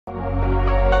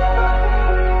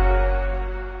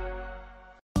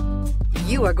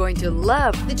You are going to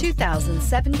love the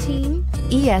 2017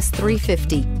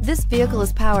 ES350. This vehicle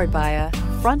is powered by a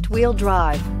front-wheel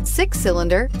drive,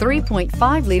 6-cylinder,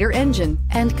 3.5-liter engine,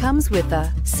 and comes with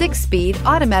a 6-speed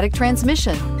automatic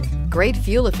transmission. Great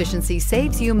fuel efficiency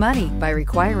saves you money by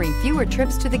requiring fewer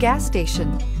trips to the gas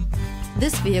station.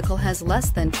 This vehicle has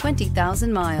less than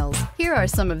 20,000 miles. Here are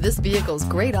some of this vehicle's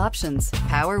great options: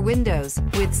 power windows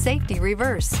with safety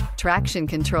reverse, traction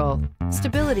control,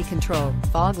 stability control,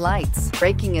 fog lights,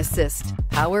 braking assist,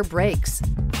 power brakes.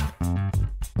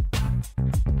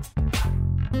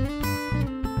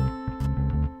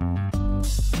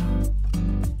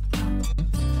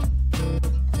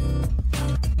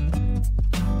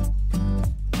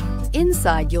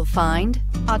 Inside you'll find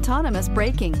autonomous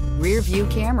braking, rear view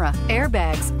camera,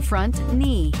 airbags, front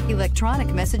knee, electronic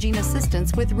messaging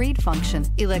assistance with read function,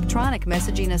 electronic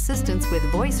messaging assistance with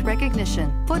voice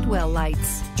recognition, footwell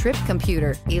lights, trip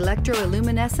computer,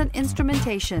 electroluminescent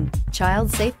instrumentation,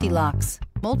 child safety locks,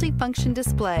 multifunction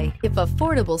display. If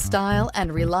affordable style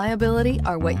and reliability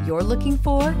are what you're looking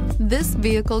for, this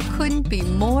vehicle couldn't be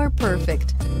more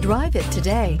perfect. Drive it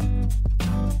today.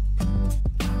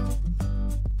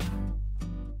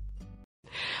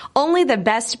 Only the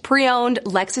best pre-owned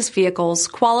Lexus vehicles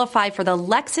qualify for the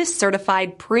Lexus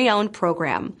Certified Pre-Owned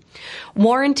program.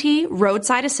 Warranty,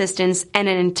 roadside assistance, and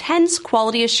an intense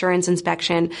quality assurance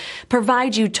inspection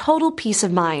provide you total peace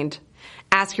of mind.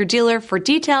 Ask your dealer for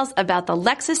details about the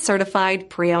Lexus Certified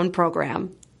Pre-Owned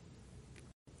program.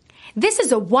 This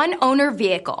is a one-owner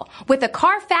vehicle with a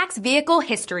Carfax Vehicle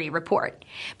History Report.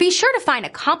 Be sure to find a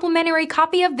complimentary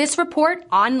copy of this report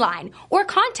online or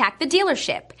contact the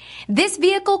dealership. This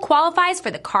vehicle qualifies for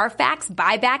the Carfax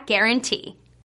Buyback Guarantee.